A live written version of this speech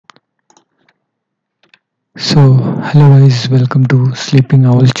So, hello guys, welcome to Sleeping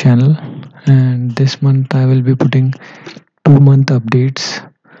Owl channel. And this month I will be putting 2 month updates,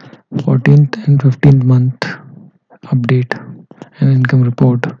 14th and 15th month update and income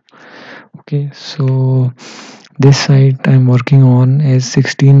report. Okay, so this site I'm working on is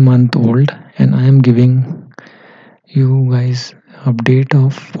 16-month old, and I am giving you guys update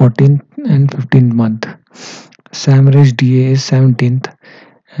of 14th and 15th month. Samrage DA is 17th,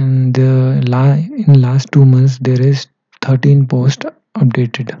 and in last 2 months there is 13 post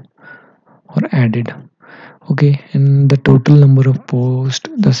updated or added. Okay, and the total number of posts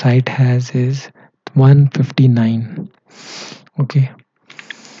the site has is 159. Okay,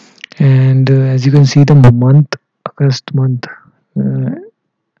 and as you can see, the month August month, uh,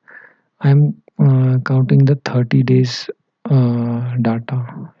 I'm counting the 30 days data.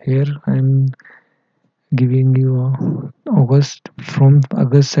 Here I'm giving you August, from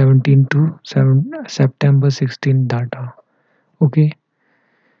August 17 to September 16 data. Okay,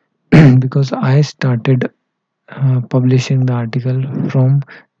 because I started publishing the article from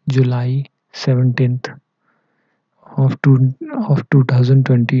July 17th of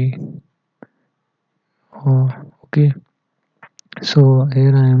 2020. Okay, so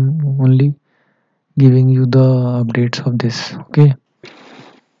here I am only giving you the updates of this. Okay,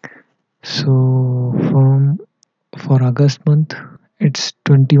 so for August month, it's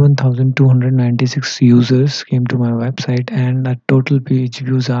 21,296 users came to my website, and the total page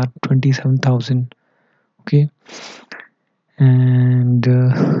views are 27,000. Okay, and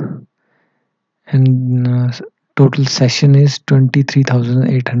total session is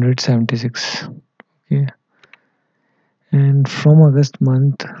 23,876. Okay, and from August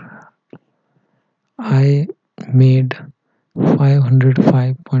month I made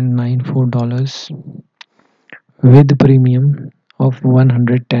 $505.94 with premium of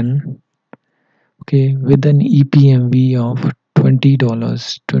 110. Okay, with an EPMV of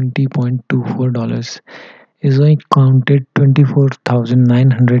 $20, is I counted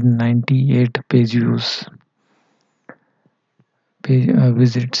 24,998 page views, page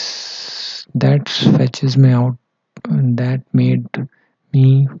visits. That fetches me out, that made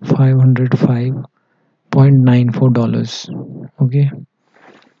me $505.94. Okay,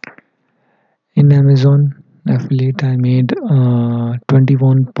 in Amazon affiliate I made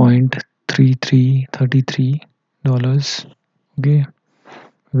 21.3333 dollars. Okay,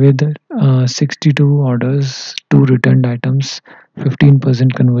 with 62 orders, 2 returned items,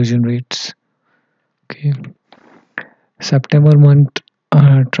 15% conversion rates. Okay, September month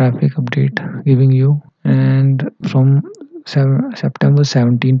traffic update giving you, and from September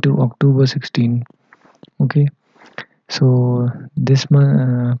 17 to October 16. Okay, so this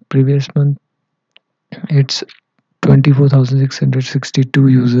month, previous month, it's 24,662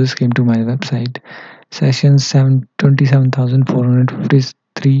 users came to my website. Sessions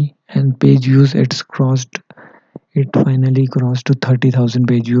 27,453, and page views it's crossed. It finally crossed to 30,000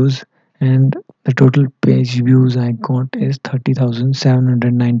 page views, and the total page views I got is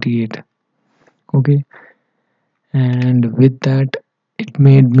 30,798. Okay, and with that, it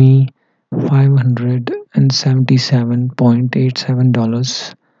made me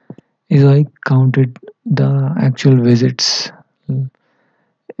 $577.87. Is I counted the actual visits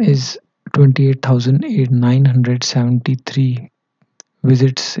is 28,973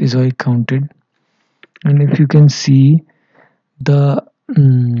 visits is I counted. And if you can see the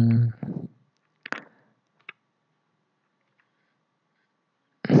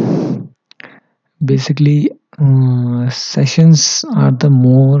basically sessions are the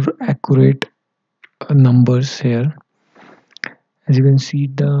more accurate numbers here. As you can see,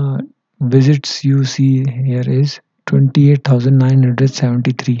 the visits you see here is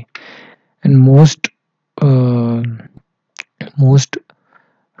 28,973, and uh, most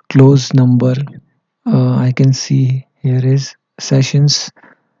close number I can see here is sessions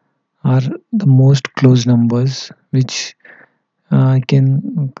are the most close numbers, which I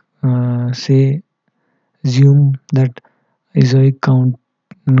can say assume that is a counter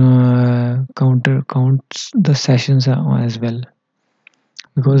counts the sessions as well,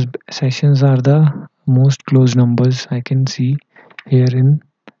 because sessions are the most close numbers I can see here in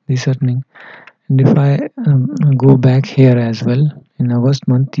this earning. And if I go back here as well, in August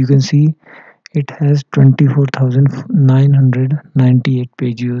month, you can see it has 24,998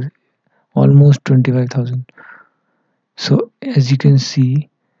 page views, almost 25,000. So as you can see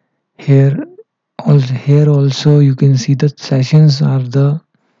here, also you can see that sessions are the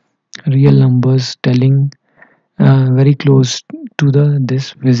real numbers, telling very close to the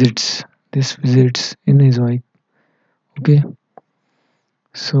this visits in Azoic. Okay,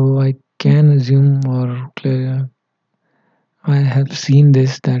 so I can assume or clear, I have seen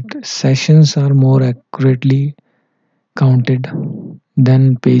this that sessions are more accurately counted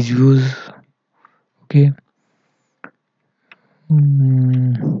than page views. Okay.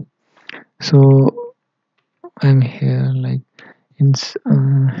 Mm, so I'm here like in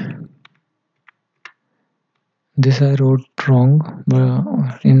this I wrote wrong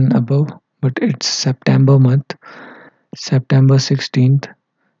in above, but it's September month, September 16th.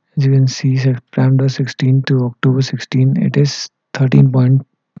 As you can see, September 16th to October 16, it is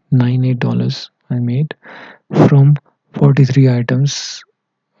 $13.98 I made from 43 items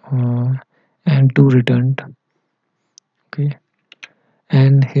and two returned. Okay,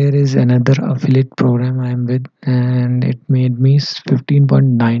 and here is another affiliate program I am with, and it made me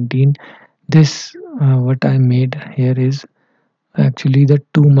 15.19. This what I made here is actually the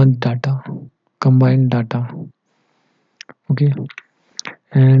 2 month data, combined data. Okay,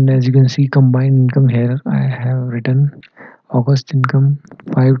 and as you can see, combined income here I have written August income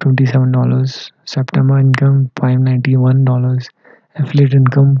 $527, September income $591, affiliate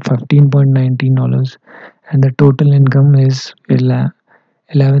income $15.19, and the total income is 11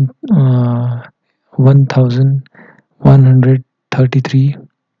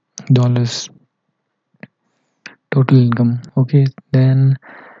 $1,133 total income. Okay, then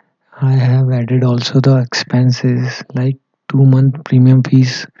I have added also the expenses like 2 month premium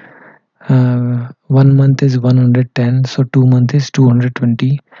fees. 1 month is 110, so 2 month is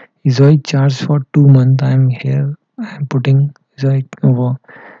 220. Is I charge for 2 month? I'm here. I'm putting is I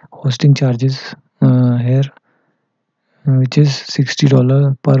hosting charges here, which is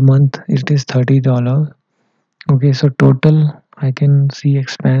 $60 per month. It is $30. Okay, so total I can see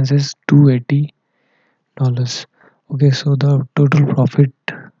expense is $280. Okay, so the total profit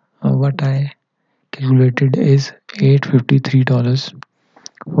what I calculated is $853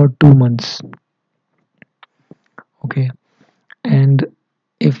 for 2 months. Okay, and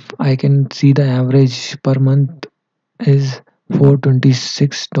if I can see the average per month is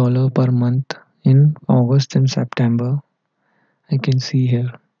 $426 per month in August and September. I can see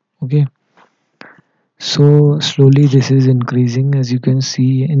here. Okay, so slowly this is increasing as you can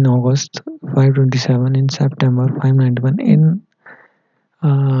see in August 527, in September 591, in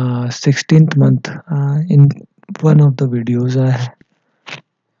 16th month in one of the videos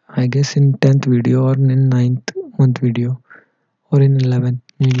I guess in 10th video or in ninth month video or in 11th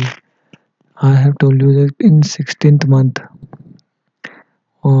maybe I have told you that in 16th month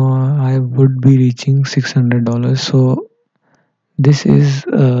I would be reaching $600. So this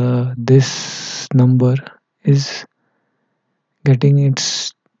number is getting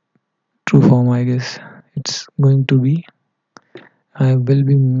its true form. I guess it's going to be I will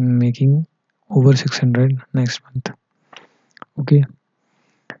be making over 600 next month. Okay,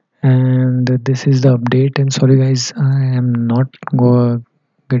 and this is the update. And sorry guys, I am not go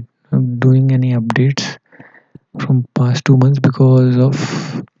get doing any updates from past 2 months because of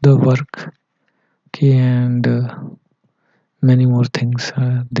the work. Okay, and many more things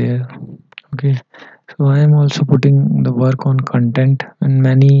are there. Okay, so I am also putting the work on content, and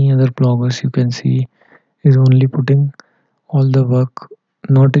many other bloggers you can see is only putting all the work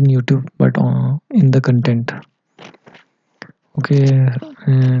not in YouTube but in the content. Okay,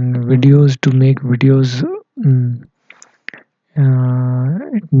 and videos, to make videos,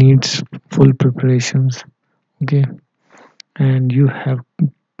 it needs full preparations. Okay, and you have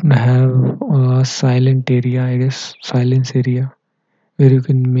a silent area, I guess silence area, where you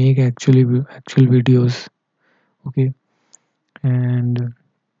can make actual videos. Okay, and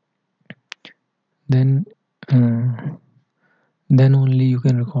then uh, then only you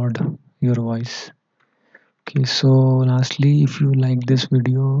can record your voice. Okay, so lastly, if you like this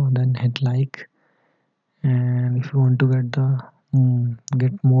video, then hit like, and if you want to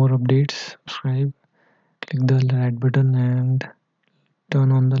get more updates, subscribe, click the red button and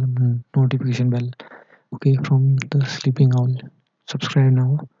turn on the notification bell. Okay, from the sleeping owl, subscribe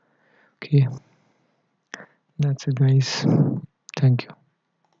now. Okay, that's it guys, thank you.